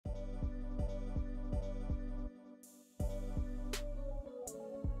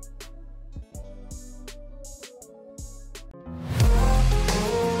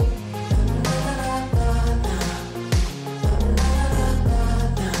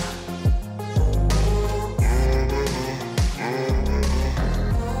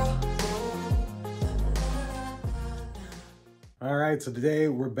right, so today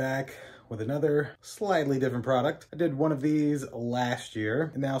we're back with another slightly different product. I did one of these last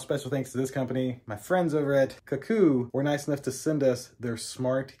year, and now special thanks to this company, my friends over at Cuckoo were nice enough to send us their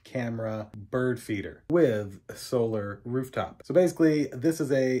smart camera bird feeder with a solar rooftop. So basically, this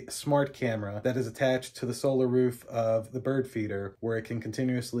is a smart camera that is attached to the solar roof of the bird feeder where it can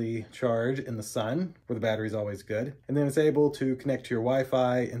continuously charge in the sun, where the battery is always good, and then it's able to connect to your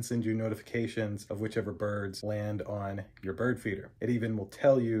Wi-Fi and send you notifications of whichever birds land on your bird feeder. It even will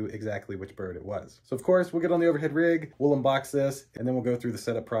tell you exactly which bird it was. So of course, we'll get on the overhead rig, we'll unbox this, and then we'll go through the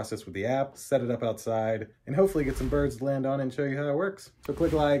setup process with the app, set it up outside, and hopefully get some birds to land on and show you how it works. So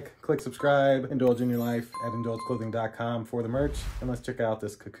click like, click subscribe, indulge in your life at indulgeclothing.com for the merch, and let's check out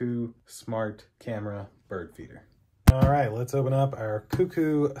this Cuckoo smart camera bird feeder. All right, let's open up our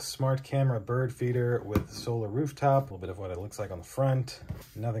Cuckoo smart camera bird feeder with solar rooftop. A little bit of what it looks like on the front,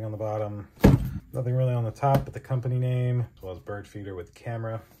 nothing on the bottom, nothing really on the top but the company name, as well as bird feeder with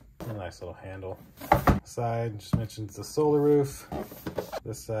camera. A nice little handle. Side just mentions the solar roof.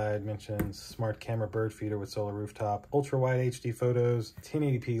 This side mentions smart camera bird feeder with solar rooftop, ultra wide HD photos,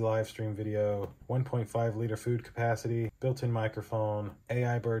 1080p live stream video, 1.5 liter food capacity, built-in microphone,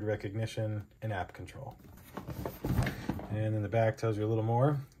 AI bird recognition, and app control. And in the back tells you a little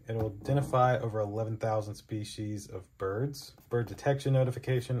more. It'll identify over 11,000 species of birds. Bird detection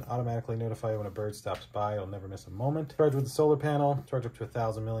notification, automatically notify you when a bird stops by. It'll never miss a moment. Charge with the solar panel, charge up to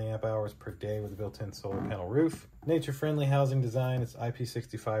 1,000 milliamp hours per day with a built-in solar panel roof. Nature-friendly housing design, it's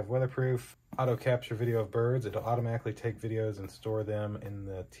IP65 weatherproof. Auto capture video of birds. It'll automatically take videos and store them in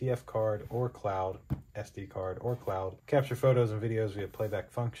the TF card or cloud, SD card or cloud. Capture photos and videos via playback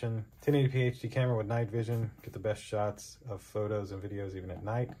function. 1080p HD camera with night vision. Get the best shots of photos and videos even at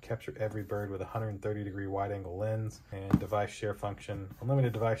night. Capture every bird with a 130-degree wide-angle lens. And device share function.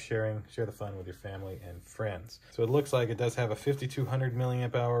 Unlimited device sharing. Share the fun with your family and friends. So it looks like it does have a 5,200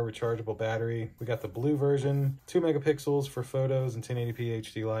 milliamp hour rechargeable battery. We got the blue version. 2 megapixels for photos and 1080p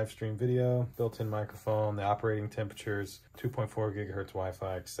HD live stream video. Built-in microphone, the operating temperatures, 2.4 gigahertz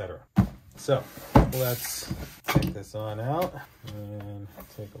Wi-Fi, etc. So let's take this on out and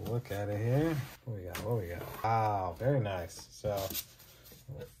take a look at it here. What we got? What we got? Wow, very nice. So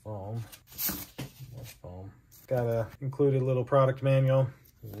more foam. Got a included little product manual.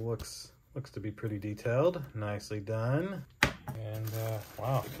 Looks to be pretty detailed. Nicely done. And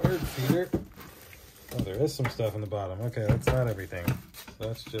wow, bird feeder. Oh, there is some stuff in the bottom. Okay, that's not everything. So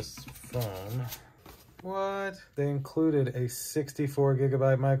that's just foam. What? They included a 64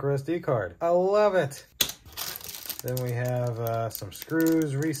 gigabyte micro SD card. I love it. Then we have some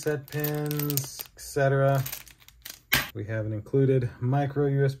screws, reset pins, etc. We have an included micro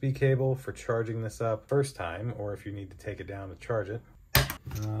USB cable for charging this up first time, or if you need to take it down to charge it.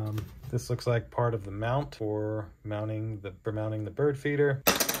 This looks like part of the mount for mounting the bird feeder.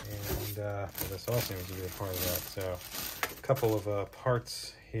 And this all seems to be a part of that. So a couple of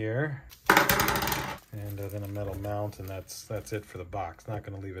parts here, and then a metal mount, and that's it for the box. Not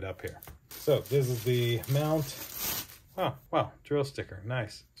going to leave it up here. So this is the mount. Oh, wow, drill sticker,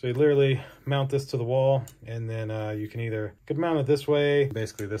 nice. So you literally mount this to the wall, and then you could mount it this way.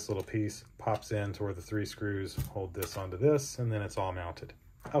 Basically, this little piece pops in to where the 3 screws hold this onto this, and then it's all mounted.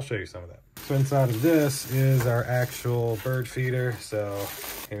 I'll show you some of that. So inside of this is our actual bird feeder. So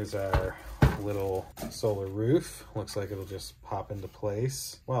here's our little solar roof. Looks like it'll just pop into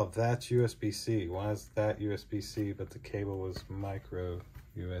place. Wow, that's USB-C. Why is that USB-C, but the cable was micro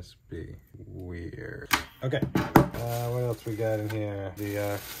USB? Weird. Okay, what else we got in here?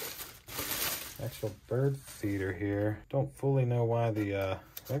 The actual bird feeder here. Don't fully know why the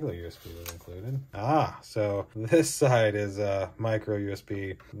regular USB was included. Ah, so this side is micro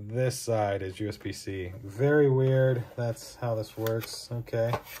USB. This side is USB-C. Very weird. That's how this works.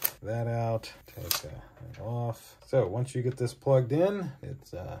 Okay, that out. Take that off. So once you get this plugged in,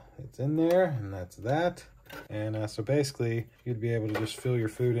 it's in there, and that's that. And so basically, you'd be able to just fill your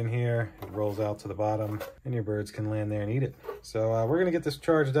food in here. It rolls out to the bottom, and your birds can land there and eat it. So we're gonna get this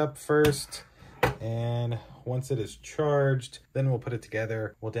charged up first. And once it is charged, then we'll put it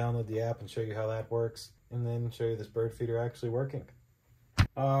together. We'll download the app and show you how that works, and then show you this bird feeder actually working.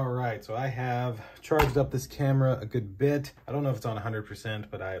 All right, so I have charged up this camera a good bit. I don't know if it's on 100%,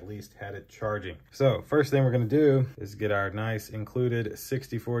 but I at least had it charging. So first thing we're gonna do is get our nice included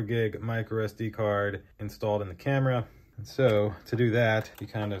 64 gig micro SD card installed in the camera. And so to do that, you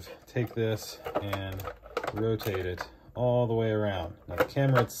kind of take this and rotate it all the way around. Now the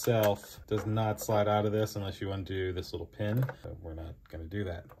camera itself does not slide out of this unless you undo this little pin. So we're not gonna do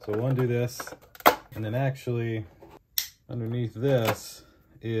that. So we'll undo this, and then actually underneath this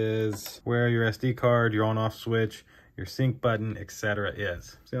is where your SD card, your on-off switch, your sync button, etc.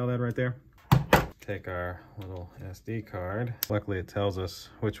 is. See all that right there? Take our little SD card. Luckily it tells us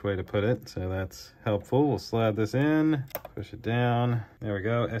which way to put it, so that's helpful. We'll slide this in, push it down. There we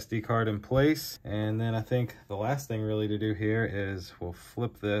go, SD card in place. And then I think the last thing really to do here is we'll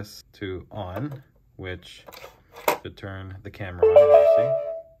flip this to on, which should turn the camera on, as you see.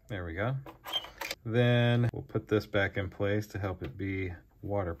 There we go. Then we'll put this back in place to help it be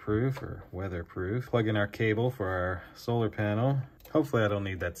waterproof or weatherproof. Plug in our cable for our solar panel. Hopefully I don't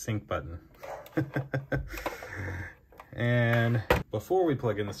need that sync button. And before we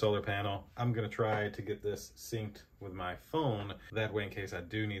plug in the solar panel, I'm gonna try to get this synced with my phone. That way, in case I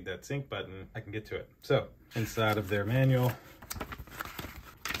do need that sync button, I can get to it. So inside of their manual,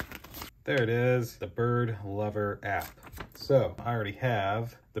 there it is, the Bird Lover app. So I already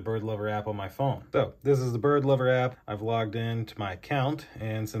have the Bird Lover app on my phone. So this is the Bird Lover app. I've logged into my account,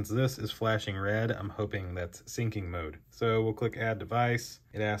 and since this is flashing red, I'm hoping that's syncing mode. So we'll click add device.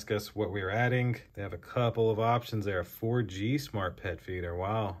 It asks us what we're adding. They have a couple of options there. 4G smart pet feeder.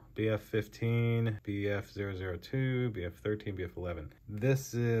 Wow. BF15, BF002, BF13, BF11.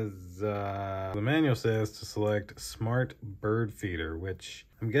 This is, the manual says to select smart bird feeder, which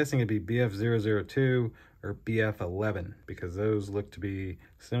I'm guessing it'd be BF002 or BF11, because those look to be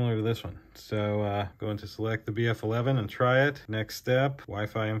similar to this one. So going to select the BF11 and try it. Next step,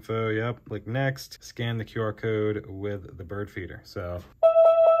 Wi-Fi info, yep, click next, scan the QR code with the bird feeder. So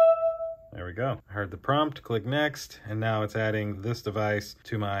there we go. I heard the prompt, click next, and now it's adding this device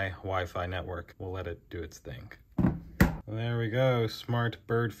to my Wi-Fi network. We'll let it do its thing. There we go, smart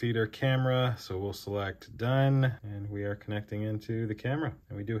bird feeder camera. So we'll select done, and we are connecting into the camera.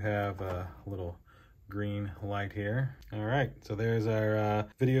 And we do have a little green light here. All right, so there's our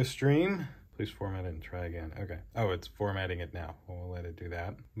video stream. Please format it and try again. Okay. Oh, it's formatting it now. We'll let it do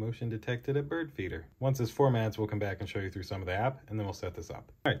that. Motion detected at bird feeder. Once this formats, we'll come back and show you through some of the app, and then we'll set this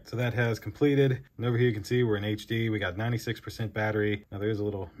up. All right, so that has completed. And over here you can see we're in HD. We got 96% battery. Now there's a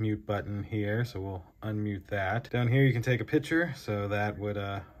little mute button here, so we'll unmute that. Down here you can take a picture, so that would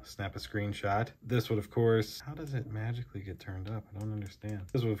snap a screenshot. This would, of course, how does it magically get turned up? I don't understand.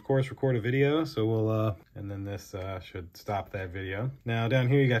 This would, of course, record a video, so we'll, and then this should stop that video. Now down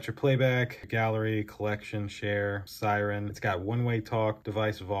here you got your playback, gallery, collection, share, siren. It's got one-way talk,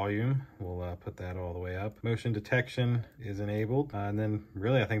 device volume. We'll put that all the way up. Motion detection is enabled. And then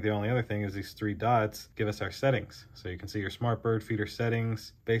really I think the only other thing is these three dots give us our settings. So you can see your smart bird feeder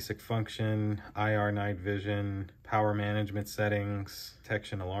settings, basic function, IR night vision, power management settings,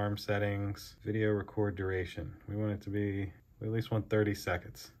 detection alarm settings, video record duration. We want it to be, we at least want 30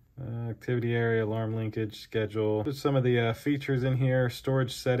 seconds. Activity area, alarm linkage, schedule. There's some of the features in here.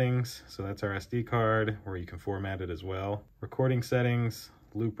 Storage settings, so that's our SD card where you can format it as well. Recording settings,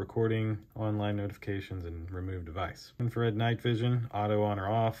 loop recording, online notifications, and remove device. Infrared night vision, auto on or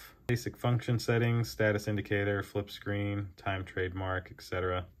off. Basic function settings, status indicator, flip screen, time trademark,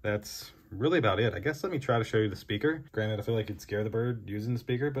 etc. That's really about it. I guess let me try to show you the speaker. Granted, I feel like it'd scare the bird using the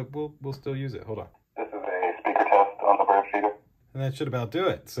speaker, but we'll still use it. Hold on. This is a speaker test on the bird feeder. And that should about do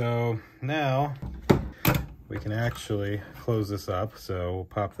it. So now we can actually close this up. So we'll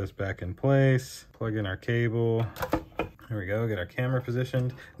pop this back in place, plug in our cable. There we go, get our camera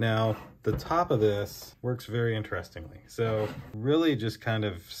positioned. Now, the top of this works very interestingly. So really just kind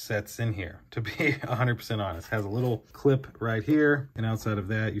of sets in here, to be 100% honest. Has a little clip right here, and outside of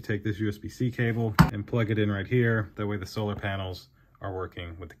that, you take this USB-C cable and plug it in right here. That way the solar panels are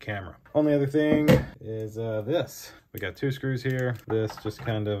working with the camera. Only other thing is this. We got two screws here. This just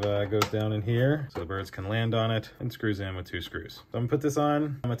kind of goes down in here so the birds can land on it, and screws in with two screws. So I'm gonna put this on,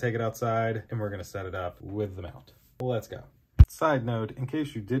 I'm gonna take it outside, and we're gonna set it up with the mount. Well, let's go. Side note, in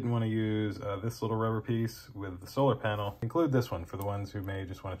case you didn't want to use this little rubber piece with the solar panel, include this one for the ones who may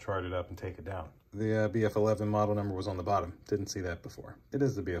just want to charge it up and take it down. The BF11 model number was on the bottom. Didn't see that before. It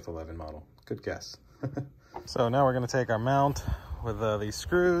is the BF11 model. Good guess. So now we're going to take our mount with these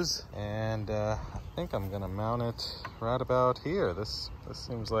screws, and I think I'm going to mount it right about here. This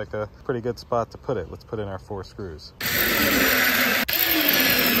seems like a pretty good spot to put it. Let's put in our 4 screws.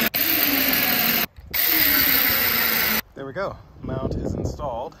 There we go, mount is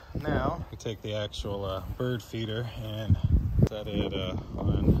installed. Now we take the actual bird feeder and set it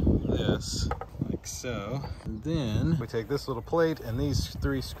on this, like so. And then we take this little plate and these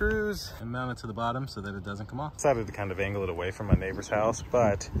 3 screws and mount it to the bottom so that it doesn't come off. Decided to kind of angle it away from my neighbor's house,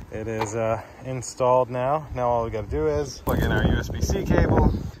 but it is installed now. Now all we gotta do is plug in our USB-C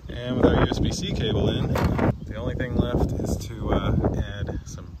cable, and with our USB-C cable in, the only thing left is to add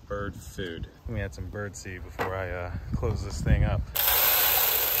some bird food. Let me add some bird seed before I close this thing up.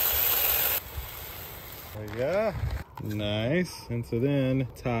 There you go. Nice. And so then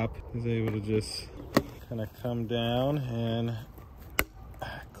top is able to just kind of come down and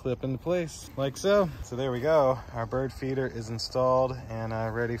clip into place like so. So there we go. Our bird feeder is installed and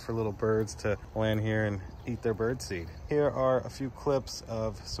ready for little birds to land here and eat their bird seed. Here are a few clips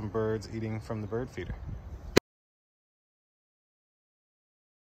of some birds eating from the bird feeder.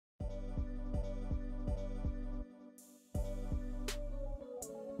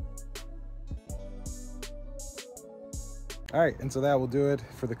 All right, and so that will do it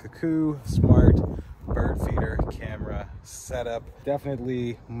for the Cuckoo Smart Bird Feeder camera setup.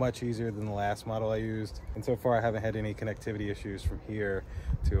 Definitely much easier than the last model I used. And so far I haven't had any connectivity issues from here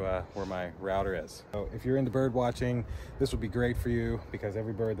to where my router is. So if you're into bird watching, this would be great for you because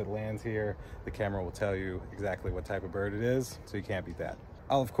every bird that lands here, the camera will tell you exactly what type of bird it is. So you can't beat that.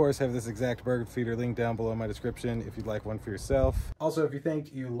 I'll of course have this exact bird feeder link down below in my description if you'd like one for yourself. Also, if you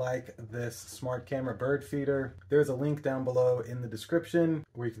think you like this smart camera bird feeder, there's a link down below in the description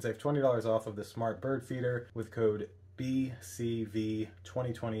where you can save $20 off of the smart bird feeder with code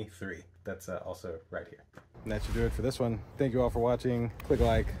BCV2023. That's also right here. And that should do it for this one. Thank you all for watching. Click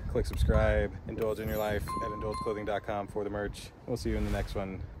like, click subscribe, indulge in your life at indulgeclothing.com for the merch. We'll see you in the next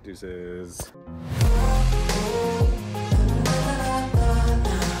one. Deuces.